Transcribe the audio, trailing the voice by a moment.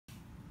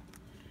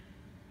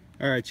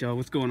Alright y'all,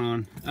 what's going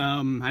on?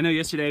 I know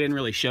yesterday I didn't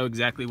really show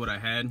exactly what I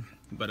had,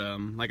 but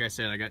like I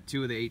said, I got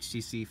two of the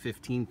HDC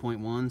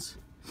 15.1s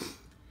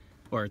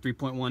or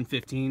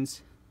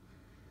 3.115s.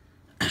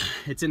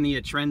 It's in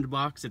the trend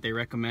box that they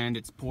recommend.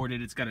 It's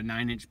ported. It's got a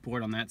 9-inch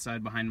port on that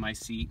side behind my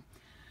seat.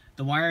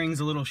 The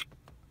wiring's a little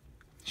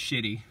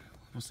shitty.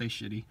 We'll say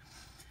shitty.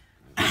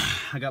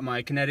 I got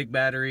my kinetic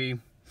battery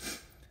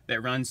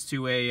that runs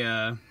to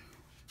a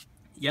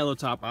yellow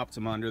top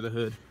Optima under the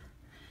hood.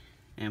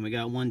 And we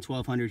got one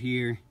 1200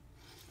 here.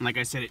 And like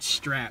I said, it's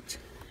strapped.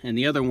 And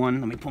the other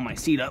one, let me pull my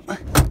seat up,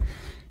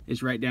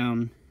 is right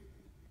down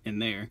in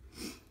there.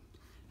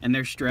 And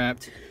they're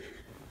strapped,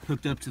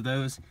 hooked up to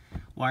those.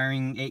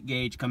 Wiring 8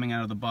 gauge coming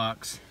out of the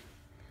box.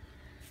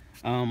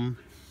 I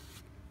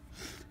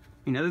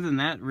mean, other than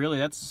that, really,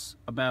 that's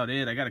about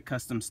it. I got a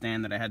custom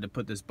stand that I had to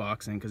put this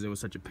box in because it was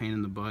such a pain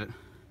in the butt.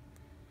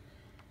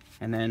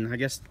 And then I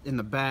guess in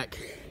the back,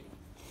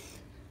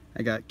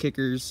 I got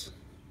kickers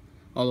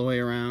all the way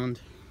around.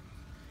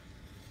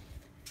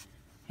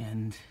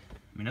 And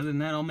I mean, other than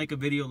that, I'll make a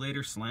video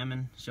later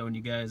slamming, showing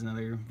you guys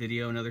another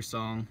video, another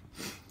song.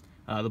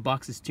 The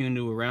box is tuned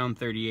to around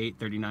 38,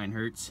 39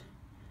 hertz.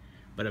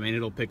 But I mean,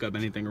 it'll pick up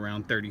anything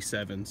around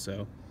 37,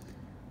 so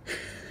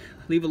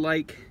leave a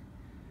like,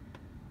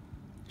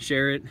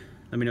 share it,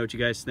 let me know what you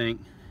guys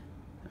think.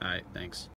 Alright, thanks.